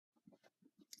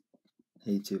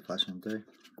Hey YouTube, Flash on 3.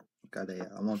 Got a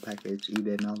one package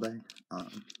eBay mail day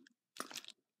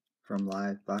from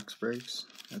Live Box Breaks.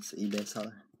 That's the eBay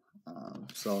seller.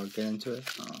 So I'll get into it.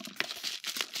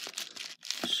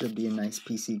 Should be a nice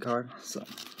PC card. So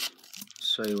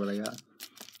show you what I got.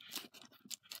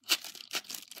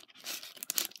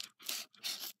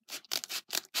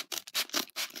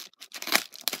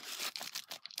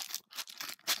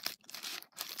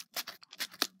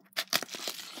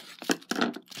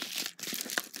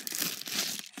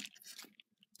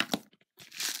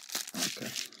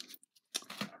 Okay.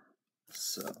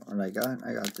 So what I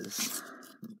got this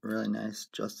really nice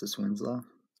Justise Winslow.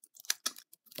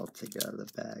 I'll take it out of the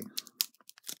bag.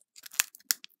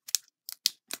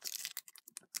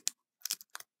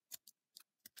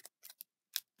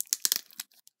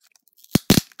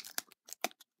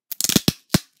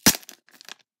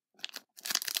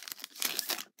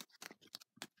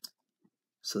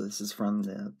 So this is from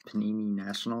the Panini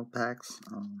National packs.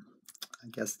 I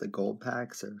guess the gold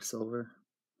packs or silver.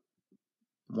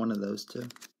 One of those two.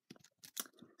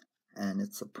 And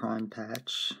it's a prime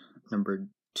patch, number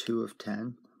 2 of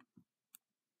 10.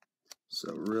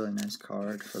 So really nice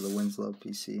card for the Winslow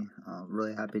PC.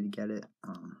 Really happy to get it.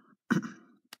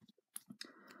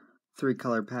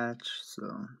 3-color patch,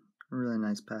 so really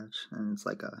nice patch, and it's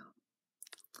like a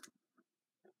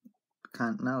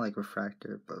not like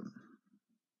refractor, but I'm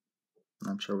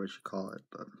not sure what you call it,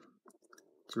 but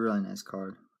it's a really nice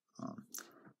card.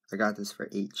 I got this for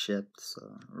 8 shipped,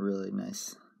 so really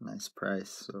nice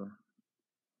price. So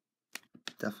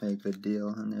definitely a good deal.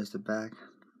 And there's the back.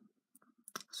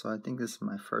 So I think this is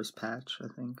my first patch. I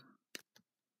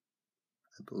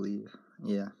believe,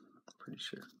 yeah, pretty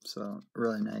sure. So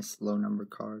really nice low number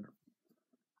card.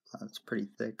 It's pretty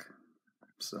thick,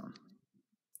 so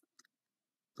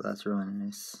that's really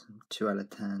nice. 2 out of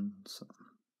 10. So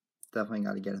definitely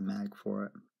got to get a mag for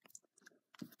it.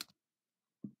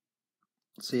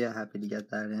 So yeah, happy to get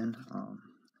that in.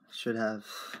 Should have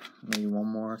maybe one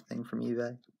more thing from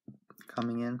eBay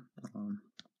coming in.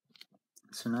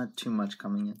 So not too much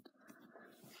coming in,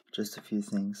 just a few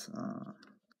things.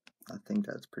 I think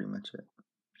that's pretty much it.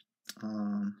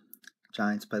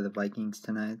 Giants play the Vikings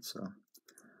tonight, so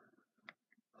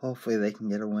hopefully they can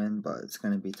get a win, but it's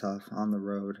going to be tough on the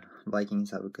road. Vikings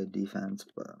have a good defense,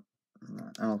 but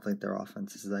I don't think their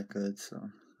offense is that good, so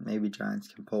maybe Giants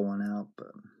can pull one out,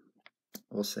 but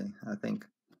we'll see. I think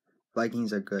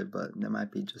Vikings are good, but they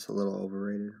might be just a little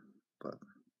overrated, but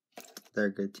they're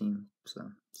a good team, so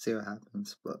see what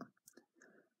happens. But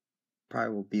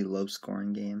probably will be a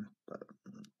low-scoring game, but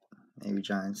maybe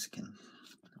Giants can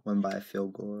win by a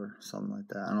field goal or something like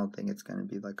that. I don't think it's going to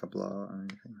be like a blowout or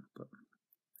anything, but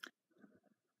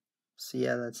so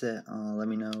yeah, that's it. Let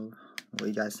me know what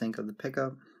you guys think of the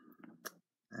pickup,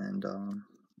 and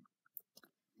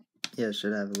yeah,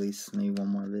 should have at least maybe one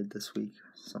more vid this week,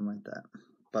 something like that.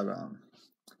 But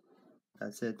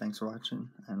that's it. Thanks for watching,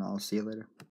 and I'll see you later.